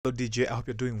Hello DJ, I hope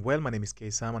you're doing well. My name is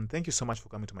Sam and thank you so much for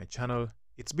coming to my channel.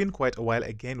 It's been quite a while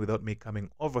again without me coming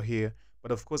over here,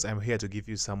 but of course I'm here to give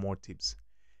you some more tips.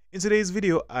 In today's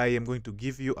video, I am going to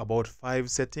give you about 5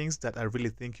 settings that I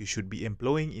really think you should be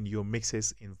employing in your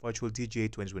mixes in Virtual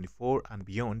DJ 2024 and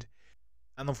beyond.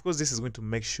 And of course, this is going to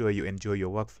make sure you enjoy your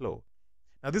workflow.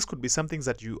 Now, this could be some things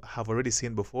that you have already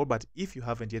seen before, but if you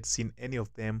haven't yet seen any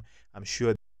of them, I'm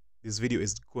sure this video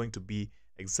is going to be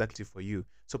exactly for you.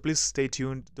 So please stay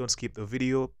tuned, don't skip the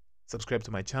video, subscribe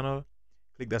to my channel,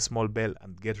 click that small bell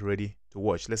and get ready to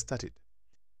watch. Let's start it.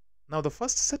 Now, the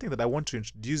first setting that I want to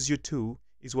introduce you to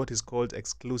is what is called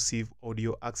exclusive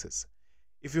audio access.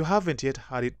 If you haven't yet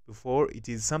heard it before, it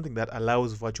is something that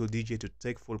allows Virtual DJ to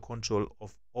take full control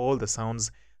of all the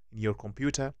sounds in your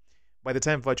computer. By the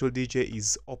time Virtual DJ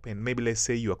is open, maybe let's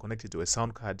say you are connected to a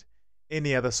sound card,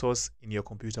 any other source in your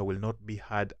computer will not be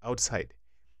heard outside.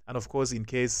 And of course, in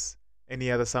case any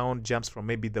other sound jumps from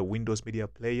maybe the Windows Media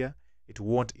Player, it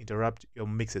won't interrupt your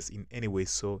mixes in any way,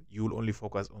 so you will only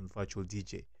focus on Virtual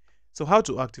DJ. So how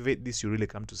to activate this? You really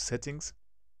come to settings.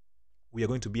 We are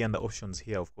going to be under options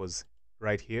here, of course,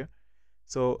 right here.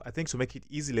 So I think to make it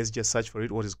easy, let's just search for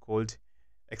it, what is called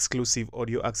exclusive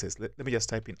audio access. Let me just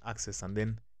type in access and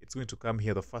then it's going to come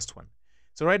here, the first one.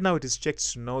 So right now it is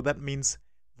checked to no. That means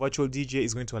Virtual DJ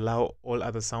is going to allow all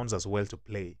other sounds as well to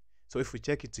play. So if we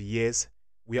check it to yes,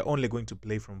 we are only going to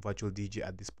play from Virtual DJ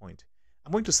at this point.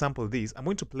 I'm going to sample this. I'm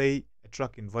going to play a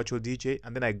track in Virtual DJ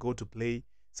and then I go to play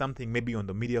something maybe on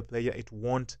the media player. It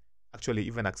won't actually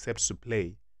even accept to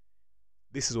play.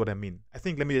 This is what I mean. I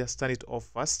think let me just turn it off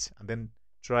first and then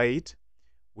try it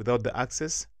without the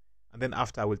access. And then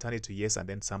after I will turn it to yes and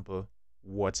then sample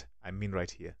what I mean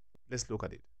right here. Let's look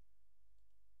at it.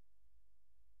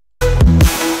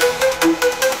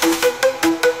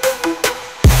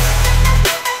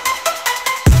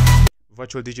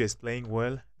 Virtual DJ is playing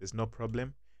well, there's no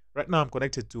problem. Right now I'm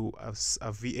connected to a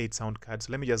V8 sound card,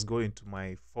 so let me just go into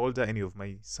my folder, any of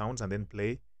my sounds, and then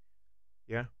play.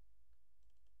 Yeah.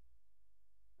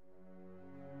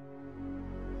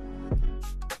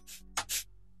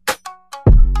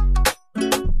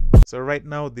 So right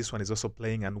now this one is also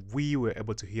playing and we were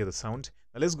able to hear the sound.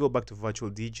 Now let's go back to Virtual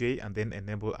DJ and then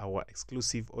enable our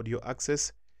exclusive audio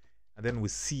access. And then we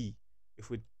see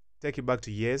if we take it back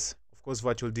to yes, of course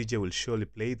Virtual DJ will surely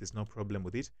play, there's no problem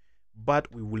with it.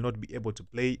 But we will not be able to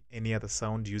play any other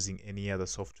sound using any other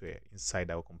software inside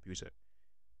our computer.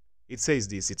 It says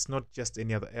this, it's not just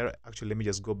any other error. Actually, let me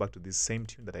just go back to this same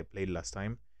tune that I played last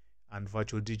time. And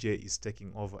Virtual DJ is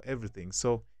taking over everything.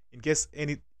 So in case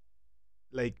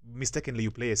mistakenly you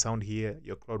play a sound here,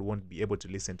 your crowd won't be able to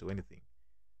listen to anything.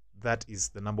 That is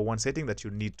the number one setting that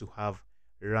you need to have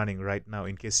running right now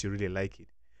in case you really like it.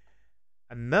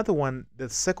 Another one, the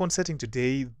second setting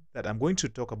today that I'm going to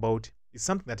talk about is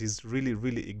something that is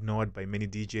really ignored by many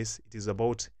DJs. It is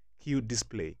about cue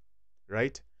display,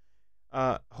 right?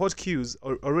 Hot cues,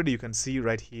 already you can see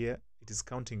right here, it is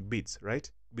counting beats,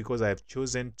 right? Because I have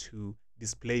chosen to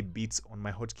display beats on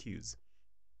my hot cues.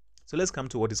 So let's come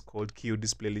to what is called cue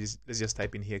display. Let's just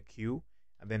type in here cue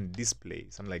and then display,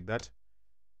 something like that.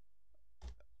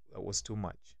 That was too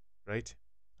much, right?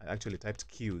 I actually typed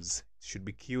cues. It should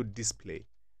be cue display.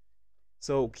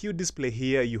 So cue display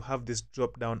here, you have this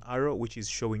drop down arrow which is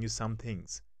showing you some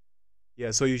things.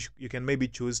 Yeah, so you can maybe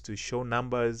choose to show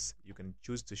numbers. You can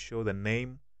choose to show the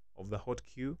name of the hot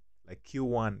cue, like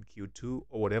Q1, Q2,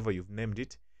 or whatever you've named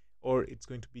it. Or it's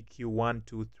going to be Q1,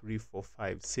 2, 3, 4,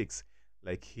 5, 6.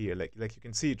 Like here, like you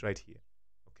can see it right here.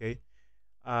 Okay.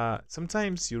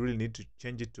 Sometimes you really need to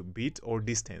change it to beat or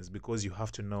distance because you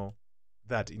have to know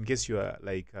that in case you are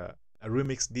like a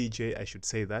remix DJ, I should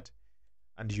say that,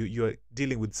 and you're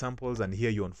dealing with samples and here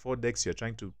you're on 4 decks, you're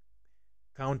trying to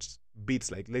count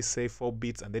beats, like let's say 4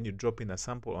 beats, and then you drop in a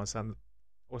sample on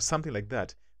something like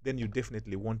that, then you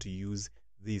definitely want to use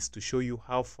this to show you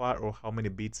how far or how many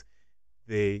beats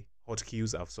the hot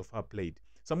cues have so far played.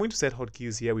 So I'm going to set hot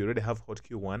cues here. We already have hot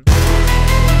cue 1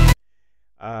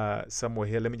 somewhere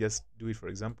here. Let me just do it. For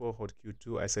example, hot cue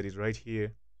 2, I set it right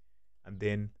here, and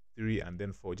then 3 and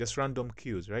then 4, just random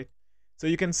cues, right? So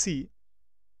you can see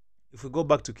if we go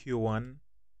back to cue 1,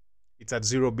 it's at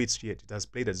 0 beats yet. It has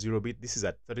played at 0 beat. This is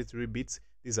at 33 beats.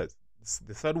 The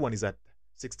third one is at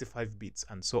 65 beats,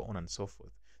 and so on and so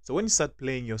forth. So when you start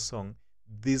playing your song,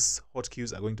 these hot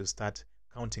cues are going to start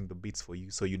counting the beats for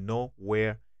you, so you know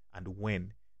where and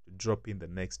when to drop in the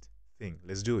next thing.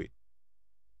 Let's do it.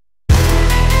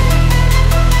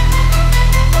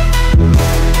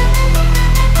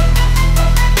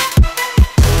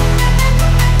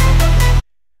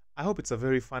 I hope it's a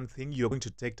very fun thing. You're going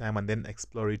to take time and then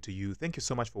explore it to you. Thank you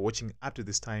so much for watching up to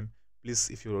this time. Please,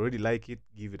 if you already like it,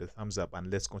 give it a thumbs up,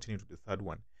 and let's continue to the third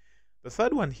one. The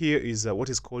third one here is what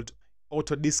is called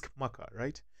AutoDisc marker,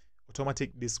 right?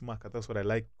 Automatic disc marker. That's what I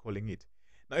like calling it.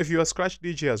 Now, if you're a scratch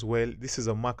DJ as well, this is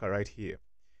a marker right here.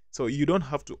 So you don't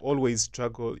have to always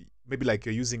struggle. Maybe like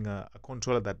you're using a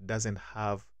controller that doesn't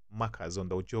have markers on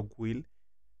the jog wheel,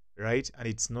 right? And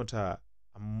it's not a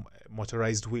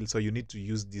motorized wheel. So you need to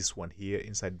use this one here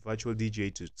inside Virtual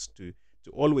DJ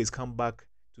to always come back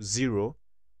to 0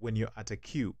 when you're at a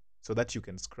cue, so that you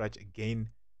can scratch again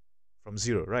from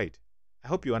 0, right? I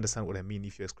hope you understand what I mean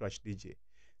if you're a scratch DJ.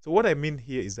 So what I mean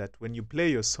here is that when you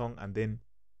play your song and then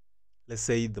let's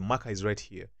say the marker is right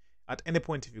here, at any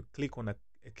point if you click on a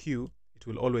cue, it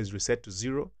will always reset to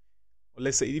 0. Or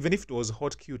let's say even if it was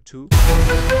hot cue 2,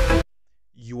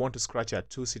 you want to scratch at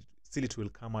 2, still it will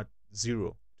come at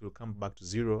 0. It will come back to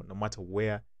 0 no matter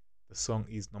where the song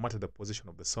is, no matter the position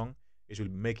of the song. It will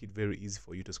make it very easy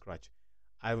for you to scratch.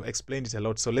 I've explained it a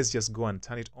lot, so let's just go and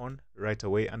turn it on right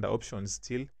away. Under options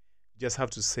still, you just have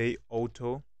to say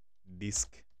AutoDisc.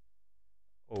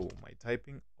 Oh, my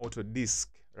typing, AutoDisc,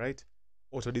 right?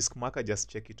 AutoDisc marker, just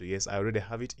check it to yes. I already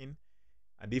have it in,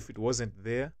 and if it wasn't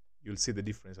there, you'll see the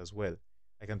difference as well.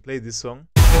 I can play this song,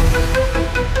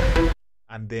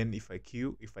 and then if I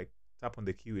tap on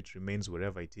the cue, it remains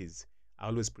wherever it is. I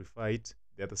always prefer it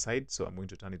the other side, so I'm going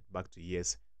to turn it back to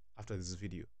yes after this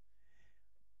video.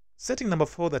 Setting number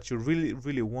 4 that you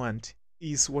really want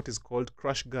is what is called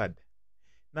crash guard.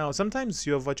 Now, sometimes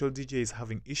your virtual DJ is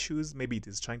having issues. Maybe it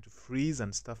is trying to freeze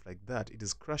and stuff like that. It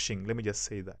is crashing. Let me just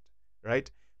say that,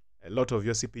 right? A lot of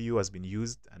your CPU has been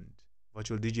used and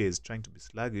virtual DJ is trying to be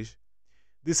sluggish.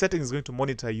 This setting is going to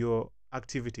monitor your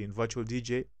activity in virtual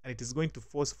DJ, and it is going to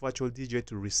force virtual DJ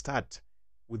to restart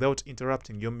without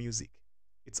interrupting your music.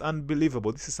 It's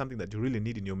unbelievable. This is something that you really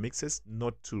need in your mixes,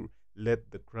 not to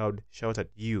let the crowd shout at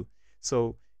you.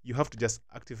 So you have to just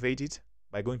activate it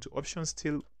by going to options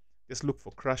still. Just look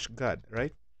for crash guard,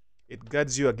 right? It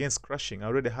guards you against crashing. I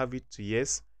already have it to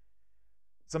yes.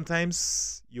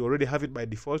 Sometimes you already have it by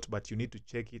default, but you need to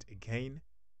check it again.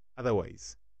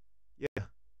 Otherwise, yeah,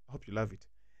 I hope you love it.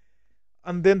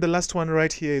 And then the last one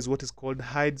right here is what is called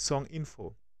hide song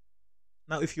info.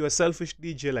 Now, if you're a selfish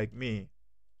DJ like me,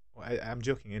 well, I'm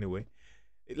joking anyway,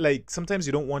 like sometimes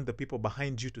you don't want the people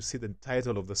behind you to see the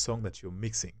title of the song that you're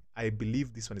mixing. I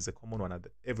believe this one is a common one that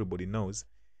everybody knows.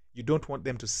 You don't want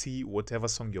them to see whatever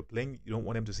song you're playing. You don't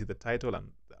want them to see the title and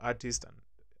the artist and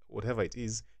whatever it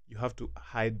is. You have to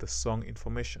hide the song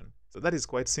information. So that is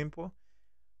quite simple.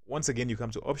 Once again, you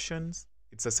come to options.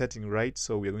 It's a setting, right?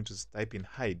 So we're going to type in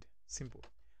hide. Simple.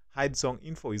 Hide song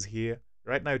info is here.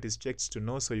 Right now it is checked to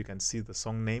no, so you can see the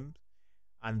song name.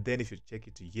 And then if you check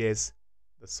it to yes,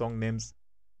 the song names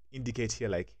indicate here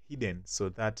like hidden, so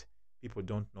that people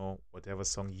don't know whatever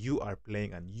song you are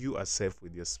playing, and you are safe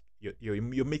with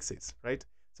your mixes, right?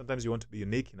 Sometimes you want to be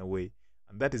unique in a way,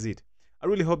 and that is it. I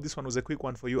really hope this one was a quick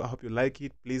one for you. I hope you like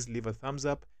it. Please leave a thumbs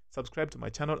up, subscribe to my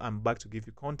channel. I'm back to give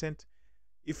you content.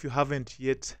 If you haven't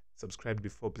yet subscribed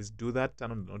before, please do that.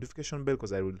 Turn on the notification bell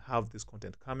because I will have this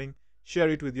content coming. Share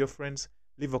it with your friends.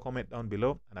 Leave a comment down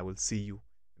below, and I will see you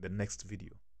in the next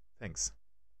video. Thanks.